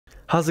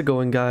How's it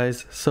going,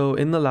 guys? So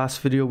in the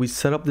last video, we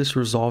set up this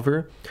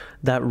resolver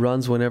that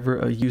runs whenever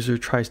a user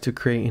tries to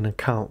create an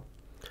account.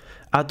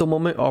 At the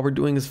moment, all we're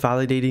doing is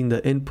validating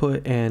the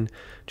input and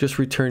just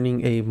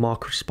returning a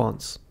mock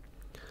response.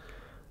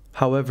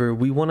 However,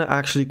 we want to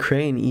actually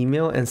create an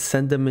email and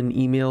send them an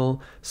email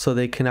so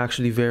they can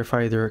actually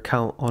verify their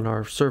account on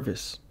our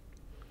service.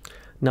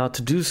 Now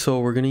to do so,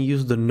 we're going to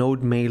use the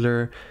node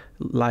mailer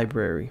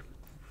library.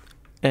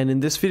 And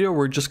in this video,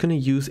 we're just going to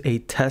use a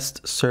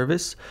test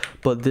service,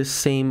 but this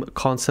same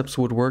concepts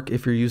would work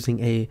if you're using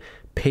a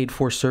paid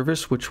for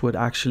service, which would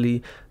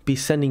actually be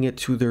sending it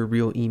to their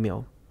real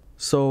email.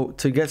 So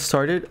to get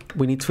started,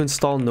 we need to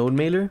install node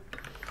mailer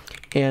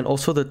and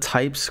also the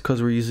types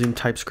because we're using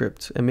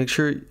TypeScript, and make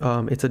sure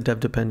it's a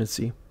dev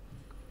dependency.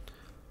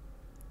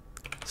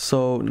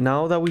 So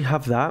now that we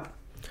have that,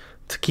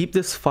 to keep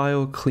this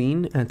file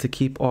clean and to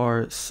keep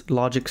our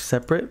logic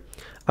separate,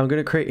 I'm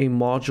going to create a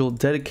module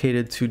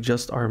dedicated to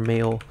just our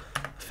mail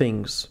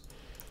things.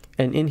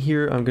 And in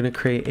here, I'm going to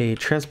create a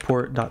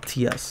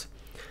transport.ts.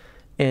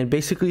 And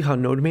basically how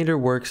node mailer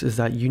works is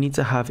that you need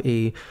to have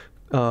a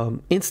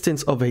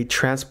instance of a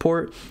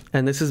transport.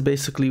 And this is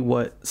basically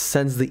what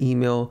sends the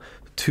email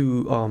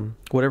to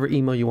whatever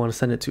email you want to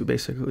send it to,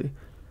 basically.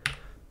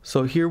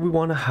 So here we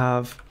want to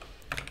have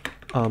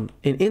an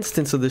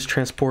instance of this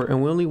transport,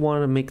 and we only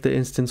want to make the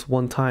instance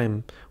one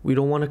time. We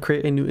don't want to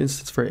create a new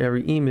instance for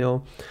every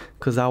email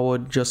because that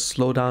would just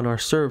slow down our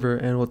server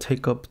and will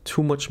take up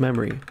too much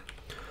memory.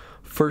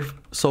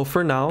 So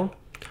for now,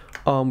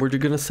 we're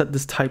going to set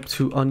this type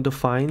to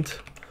undefined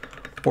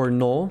or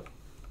null.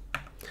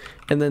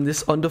 And then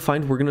this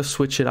undefined, we're going to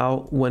switch it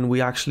out when we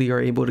actually are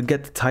able to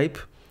get the type,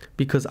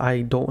 because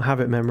I don't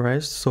have it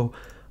memorized. So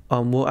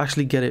we'll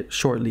actually get it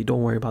shortly.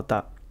 Don't worry about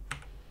that.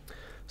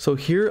 So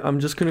here, I'm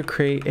just going to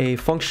create a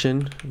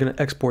function. I'm going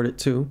to export it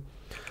too.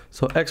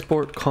 So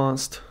export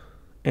const,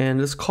 and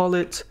let's call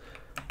it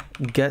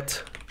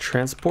get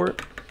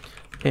transport,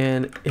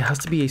 and it has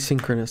to be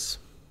asynchronous.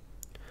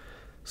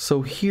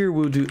 So here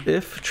we'll do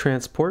if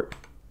transport,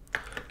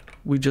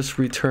 we just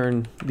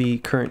return the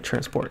current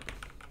transport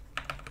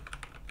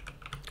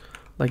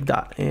like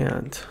that.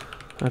 And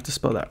I have to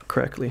spell that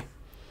correctly.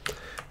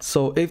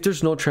 So if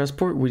there's no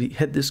transport, we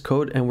hit this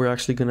code and we're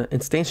actually going to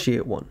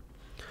instantiate one.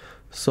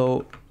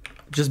 So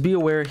just be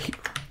aware,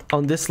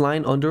 on this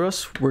line under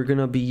us, we're going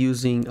to be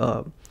using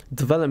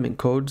development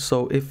code.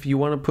 So if you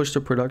want to push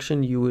to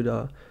production, you would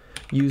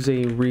use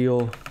a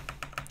real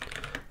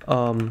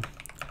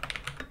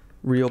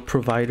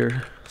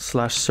provider /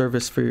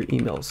 service for your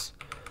emails.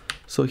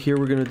 So here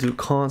we're going to do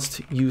const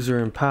user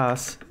and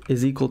pass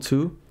is equal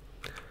to,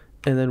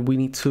 and then we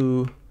need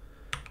to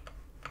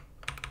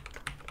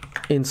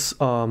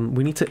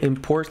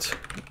import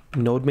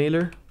node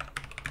mailer.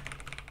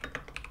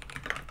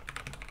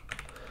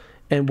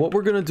 And what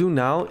we're going to do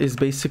now is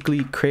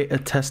basically create a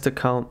test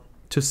account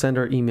to send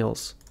our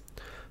emails.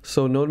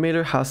 So node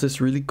mailer has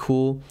this really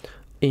cool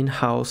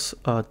in-house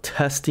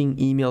testing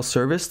email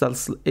service.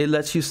 It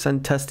lets you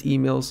send test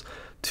emails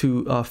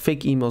to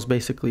fake emails,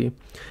 basically.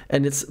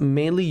 And it's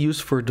mainly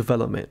used for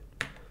development.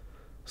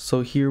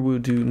 So here we'll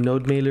do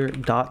node mailer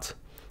dot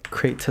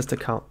create test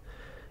account.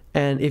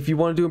 And if you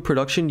want to do in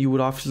production, you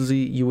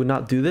would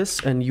not do this,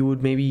 and you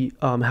would maybe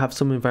have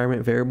some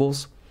environment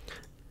variables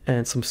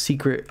and some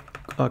secret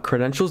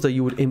credentials that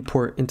you would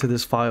import into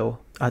this file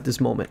at this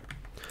moment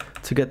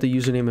to get the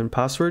username and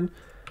password.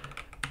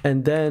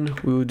 And then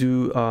we would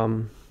do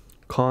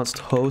const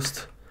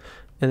host,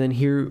 and then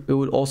here it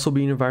would also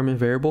be an environment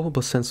variable,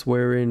 but since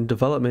we're in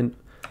development,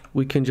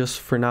 we can just,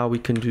 for now, we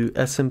can do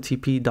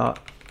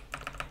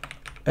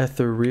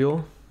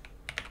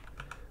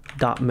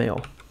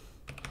smtp.ethereal.mail,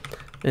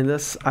 and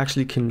this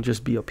actually can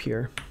just be up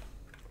here.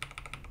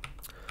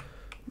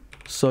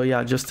 So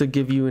yeah, just to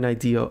give you an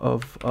idea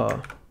of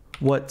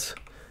what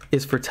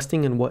is for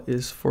testing and what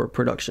is for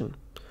production.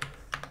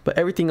 But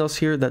everything else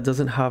here that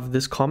doesn't have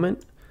this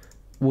comment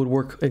would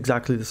work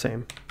exactly the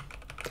same.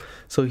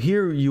 So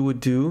here you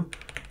would do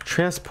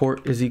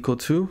transport is equal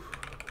to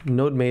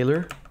node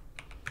mailer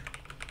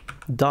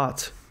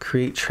dot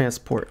create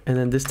transport, and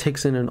then this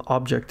takes in an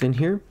object in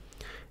here,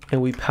 and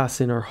we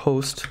pass in our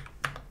host,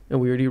 and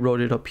we already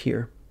wrote it up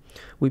here.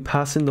 We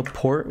pass in the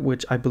port,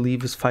 which I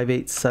believe is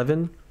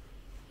 587,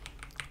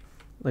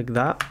 like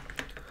that.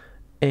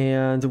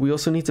 And we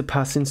also need to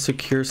pass in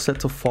secure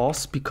set to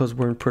false because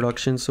we're in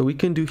production. So we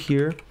can do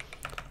here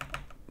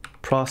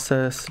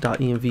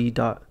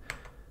process.env.node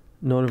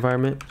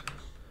environment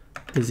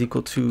is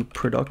equal to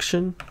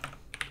production,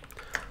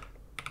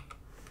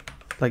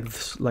 like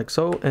this, like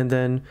so. And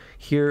then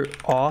here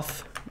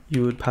auth,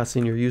 you would pass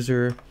in your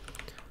user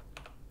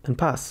and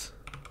pass.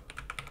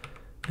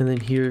 And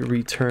then here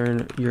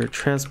return your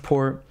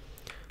transport.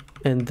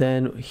 And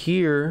then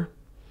here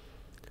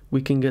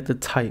we can get the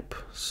type.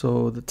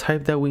 So the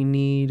type that we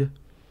need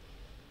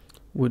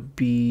would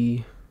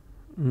be,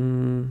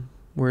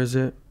 where is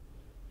it?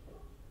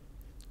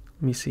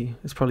 Let me see.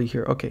 It's probably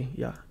here. Okay,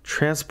 yeah.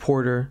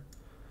 Transporter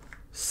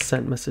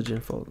sent message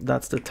info.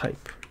 That's the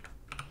type.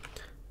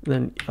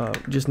 Then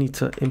just need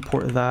to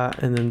import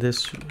that, and then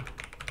this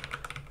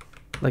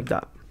like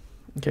that.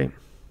 Okay.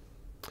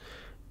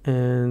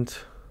 And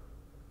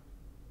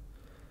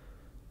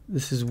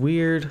this is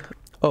weird.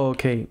 Oh,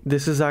 okay.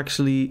 This is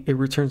actually, it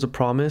returns a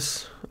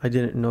promise. I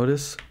didn't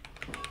notice.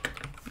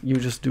 You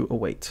just do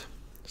await.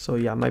 So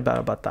yeah, my bad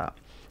about that.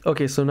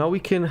 Okay, so now we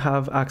can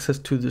have access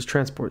to this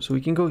transport. So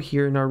we can go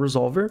here in our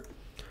resolver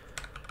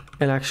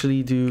and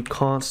actually do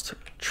const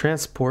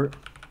transport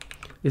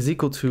is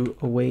equal to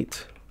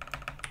await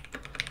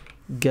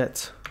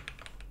get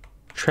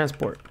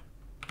transport.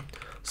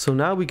 So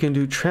now we can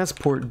do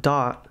transport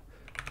dot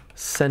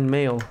send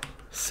mail.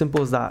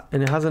 Simple as that.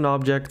 And it has an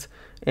object,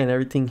 and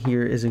everything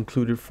here is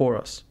included for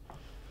us.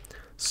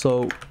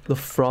 So the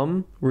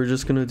from, we're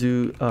just gonna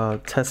do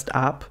test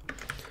app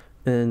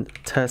and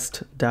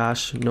test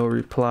dash no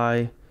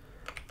reply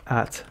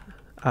at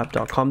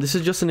app.com. This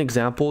is just an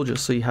example,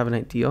 just so you have an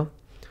idea.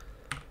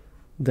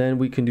 Then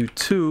we can do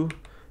to,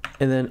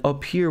 and then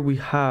up here we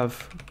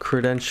have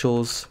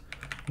credentials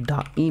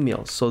dot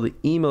email. So the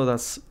email,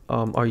 that's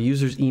our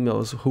user's email,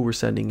 is who we're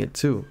sending it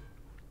to.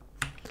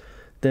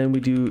 Then we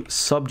do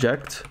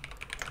subject.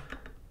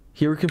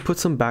 Here we can put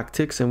some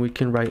backticks, and we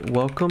can write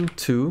welcome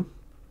to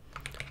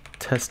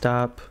test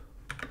app,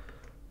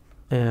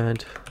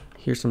 and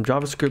here's some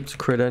JavaScript,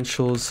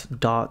 credentials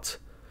dot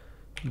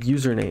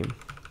username.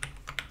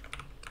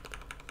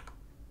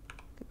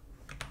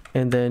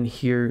 And then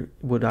here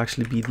would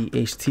actually be the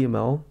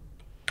HTML.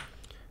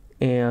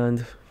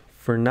 And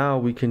for now,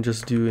 we can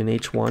just do an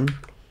H1.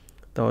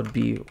 That would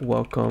be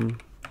welcome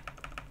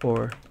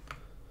or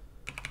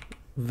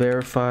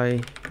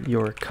verify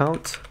your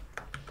account.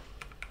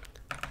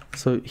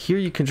 So here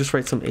you can just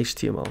write some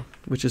HTML,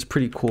 which is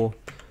pretty cool.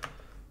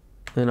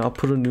 And I'll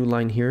put a new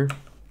line here.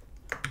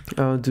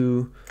 I'll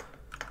do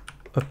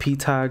a p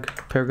tag,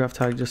 paragraph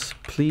tag,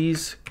 just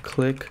please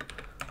click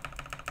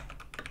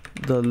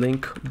the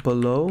link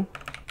below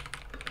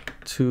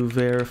to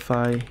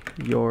verify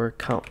your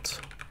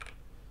account.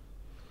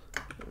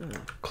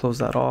 Close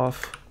that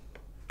off.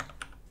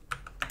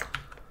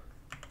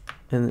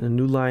 And a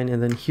new line,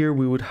 and then here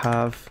we would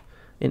have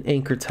an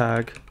anchor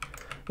tag.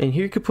 And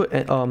here you could put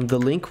the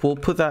link. We'll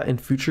put that in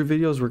future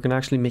videos. We're gonna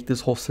actually make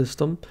this whole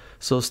system,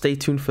 so stay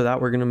tuned for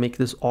that. We're gonna make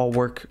this all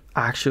work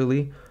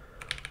actually.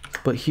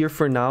 But here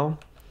for now,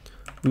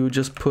 we would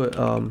just put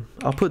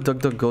I'll put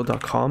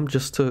duckduckgo.com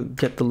just to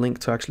get the link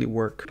to actually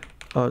work.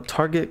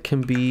 Target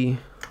can be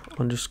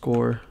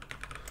underscore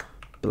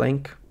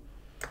blank,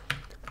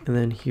 and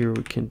then here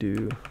we can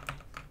do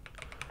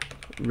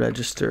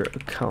register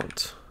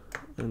account,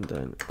 and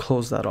then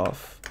close that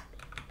off.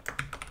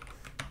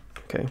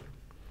 Okay.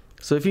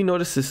 So if you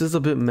notice, this is a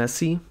bit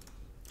messy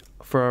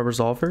for our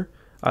resolver.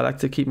 I like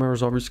to keep my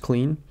resolvers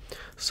clean.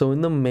 So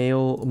in the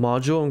mail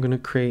module, I'm going to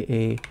create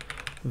a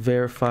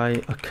verify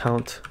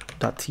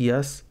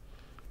account.ts.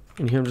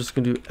 And here I'm just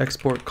going to do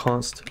export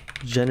const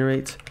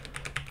generate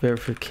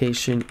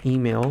verification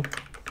email.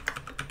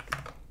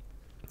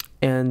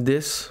 And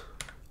this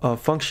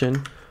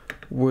function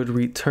would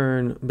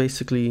return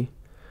basically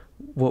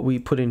what we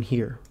put in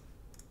here.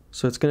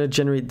 So it's going to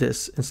generate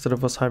this instead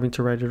of us having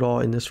to write it all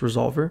in this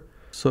resolver.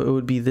 So it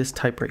would be this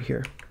type right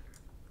here.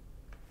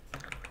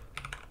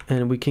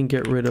 And we can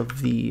get rid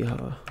of the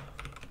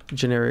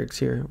generics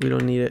here. We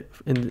don't need it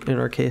in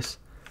our case.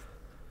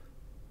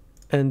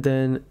 And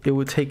then it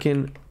would take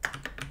in,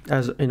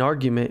 as an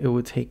argument, it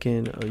would take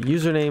in a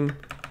username,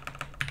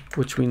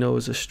 which we know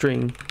is a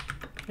string,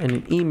 and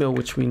an email,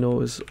 which we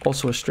know is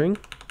also a string.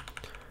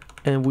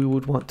 And we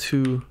would want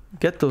to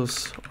get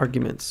those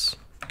arguments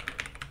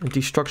and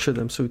destructure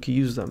them so we can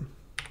use them.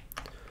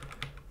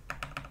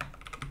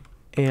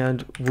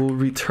 And we'll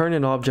return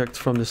an object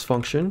from this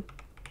function,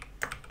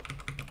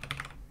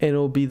 and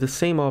it'll be the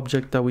same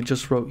object that we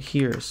just wrote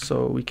here.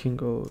 So we can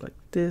go like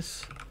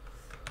this,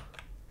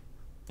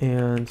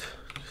 and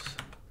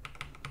just,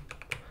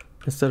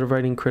 instead of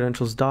writing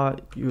credentials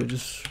dot, you would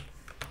just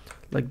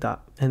like that.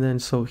 And then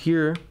so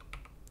here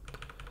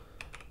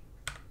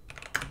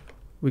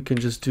we can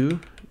just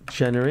do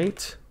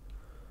generate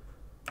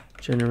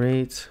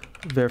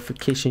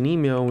verification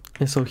email.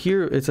 And so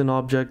here it's an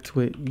object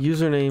with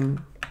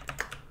username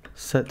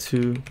set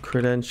to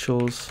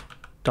credentials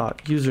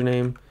dot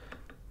username,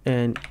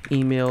 and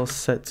email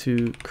set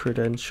to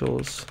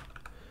credentials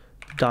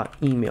dot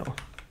email.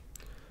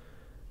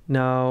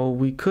 Now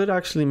we could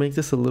actually make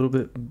this a little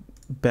bit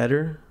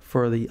better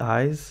for the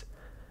eyes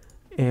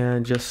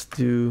and just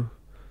do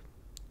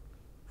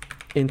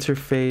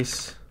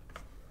interface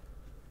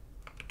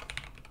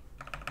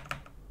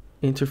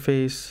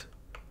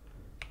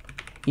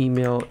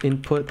email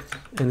input,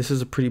 and this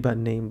is a pretty bad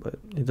name, but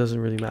it doesn't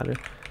really matter.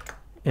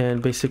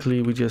 And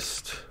basically we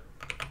just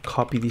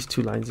copy these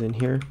two lines in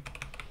here.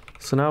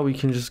 So now we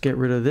can just get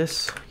rid of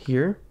this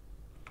here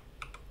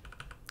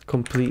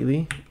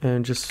completely,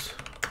 and just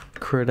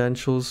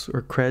credentials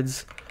or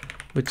creds,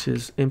 which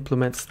is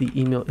implements the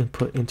email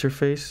input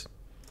interface.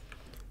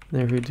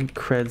 Then we do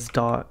creds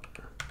dot,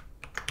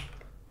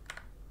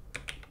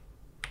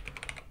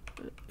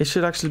 it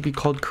should actually be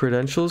called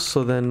credentials,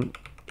 so then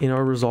in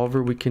our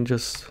resolver, we can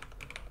just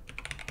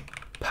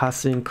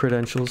pass in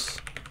credentials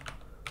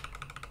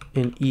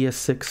in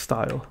ES6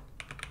 style.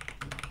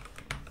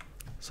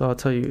 So I'll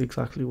tell you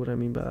exactly what I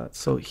mean by that.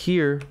 So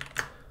here,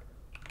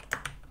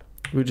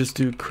 we just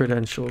do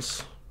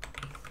credentials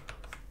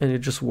and it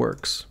just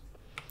works.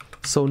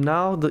 So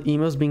now the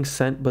email is being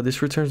sent, but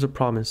this returns a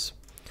promise.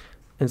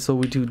 And so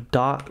we do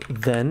dot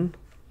then,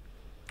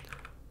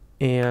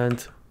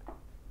 and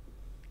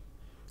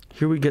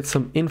here we get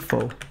some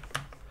info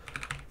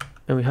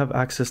and we have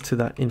access to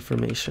that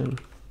information.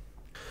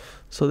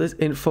 So this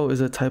info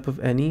is a type of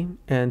any,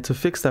 and to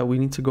fix that we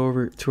need to go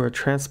over to our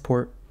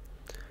transport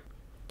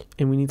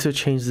and we need to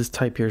change this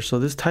type here. So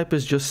this type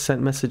is just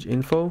sent message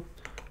info.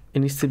 It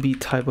needs to be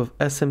type of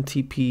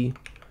SMTP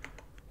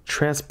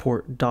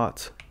transport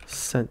dot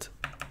send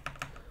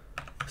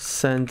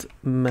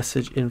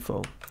message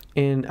info.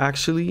 And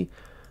actually,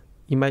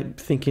 you might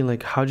be thinking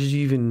like, how did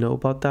you even know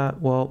about that?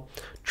 Well,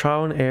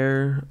 trial and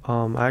error.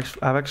 I've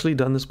actually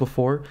done this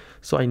before,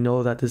 so I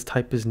know that this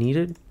type is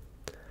needed,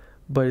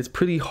 but it's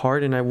pretty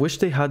hard, and I wish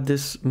they had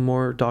this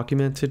more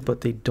documented, but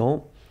they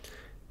don't.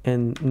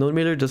 And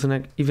NodeMailer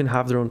doesn't even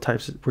have their own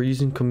types. We're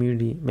using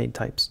community made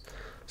types,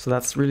 so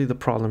that's really the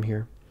problem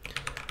here.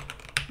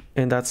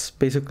 And that's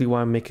basically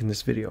why I'm making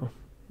this video,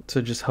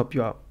 to just help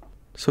you out.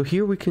 So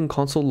here we can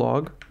console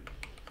log.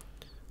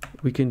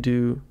 We can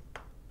do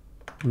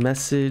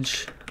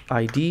message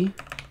ID,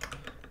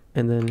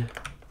 and then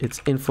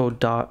it's info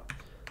dot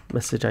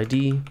message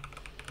ID,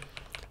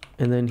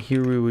 and then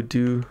here we would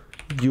do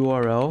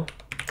URL.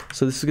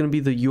 So this is going to be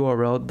the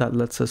URL that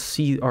lets us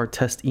see our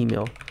test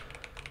email.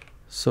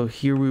 So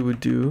here we would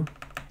do,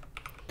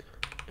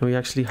 and we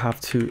actually have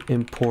to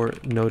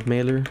import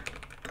NodeMailer.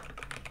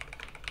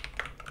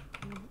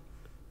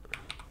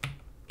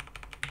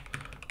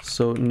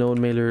 So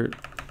NodeMailer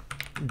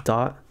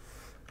dot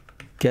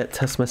get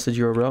test message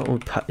URL,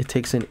 and it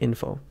takes in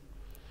info.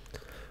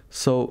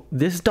 So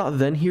this dot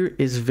then here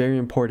is very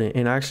important,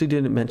 and I actually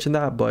didn't mention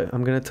that, but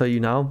I'm gonna tell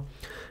you now.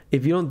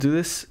 If you don't do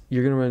this,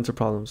 you're gonna run into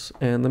problems,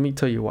 and let me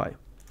tell you why.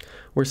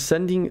 We're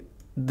sending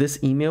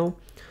this email.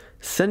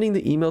 Sending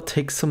the email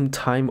takes some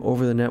time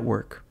over the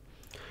network.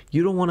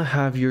 You don't want to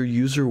have your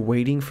user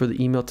waiting for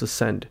the email to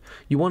send.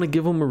 You want to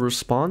give them a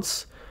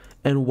response,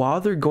 and while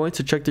they're going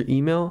to check their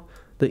email,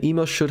 the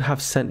email should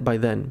have sent by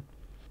then.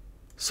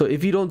 So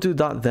if you don't do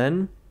dot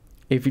then,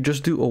 if you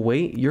just do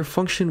await, your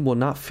function will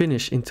not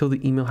finish until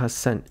the email has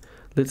sent.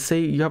 Let's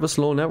say you have a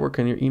slow network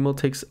and your email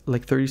takes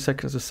like 30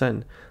 seconds to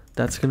send.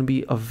 That's going to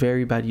be a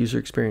very bad user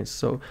experience.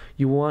 So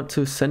you want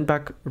to send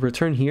back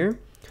return here.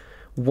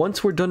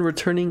 Once we're done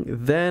returning,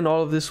 then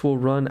all of this will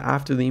run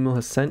after the email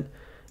has sent,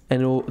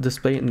 and it will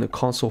display it in the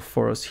console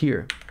for us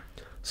here.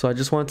 So I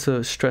just want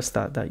to stress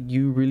that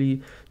you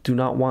really do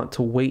not want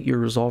to wait your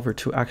resolver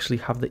to actually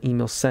have the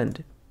email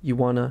send. You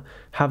want to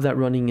have that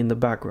running in the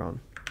background.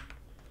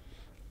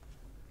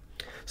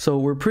 So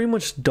we're pretty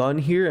much done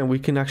here, and we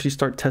can actually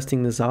start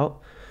testing this out.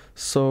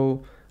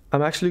 So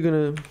I'm actually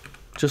going to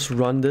just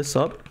run this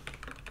up.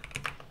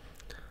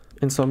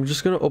 And so I'm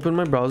just going to open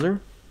my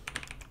browser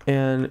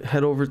and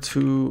head over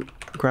to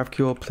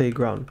GraphQL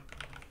Playground,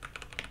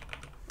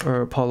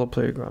 or Apollo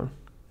Playground.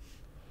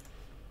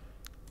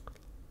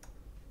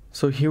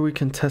 So here we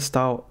can test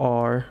out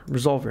our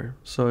resolver.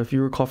 So if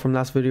you recall from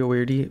last video, we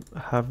already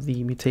have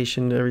the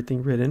mutation and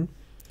everything written.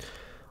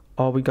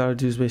 All we gotta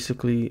do is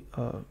basically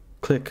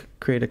click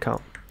create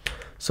account.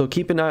 So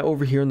keep an eye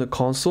over here in the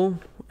console,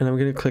 and I'm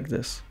gonna click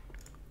this.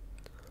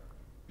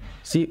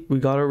 See, we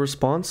got our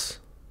response,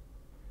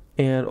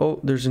 and oh,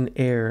 there's an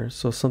error,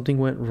 so something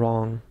went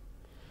wrong.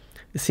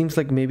 It seems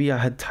like maybe I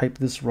had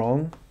typed this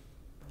wrong.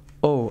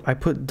 Oh, I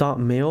put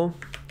 .mail.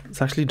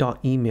 It's actually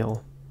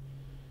 .email.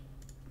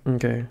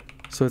 Okay,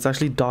 so it's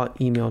actually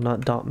 .email,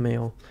 not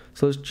 .mail.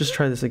 So let's just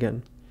try this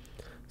again.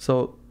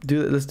 So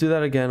let's do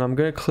that again. I'm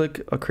gonna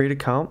click a create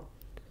account.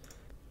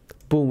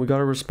 Boom, we got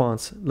a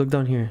response. Look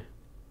down here.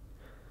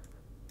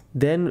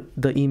 Then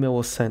the email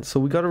was sent. So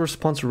we got a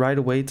response right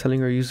away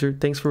telling our user,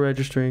 thanks for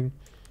registering.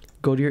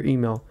 Go to your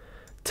email.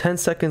 10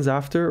 seconds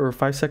after, or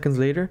 5 seconds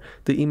later,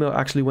 the email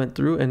actually went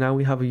through, and now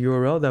we have a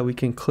URL that we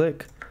can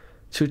click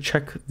to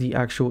check the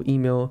actual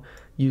email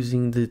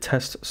using the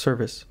test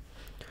service.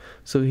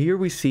 So here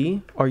we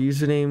see our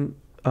username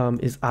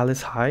is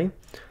Alice Hi.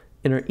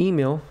 In our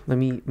email, let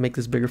me make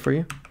this bigger for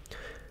you.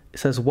 It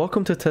says,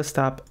 welcome to test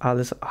app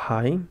Alice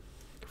Hi,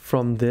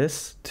 from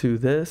this to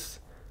this.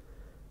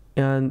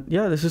 And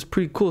yeah, this is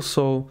pretty cool.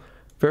 So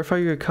verify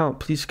your account,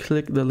 please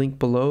click the link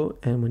below,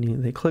 and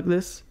when they click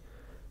this,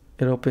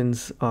 it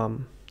opens,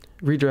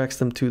 redirects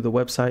them to the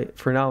website.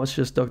 For now, it's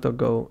just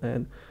DuckDuckGo,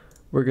 and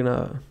we're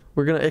gonna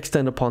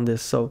extend upon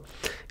this. So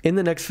in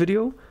the next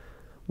video,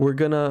 we're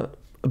gonna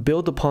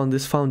build upon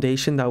this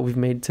foundation that we've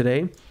made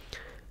today,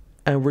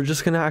 and we're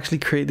just gonna actually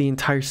create the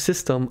entire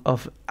system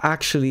of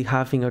actually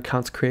having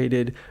accounts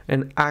created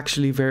and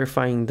actually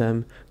verifying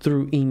them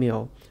through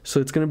email.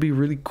 So it's gonna be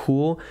really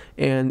cool,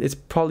 and it's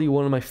probably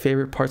one of my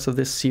favorite parts of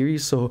this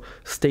series, so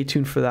stay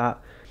tuned for that.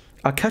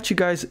 I'll catch you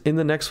guys in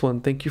the next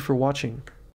one. Thank you for watching.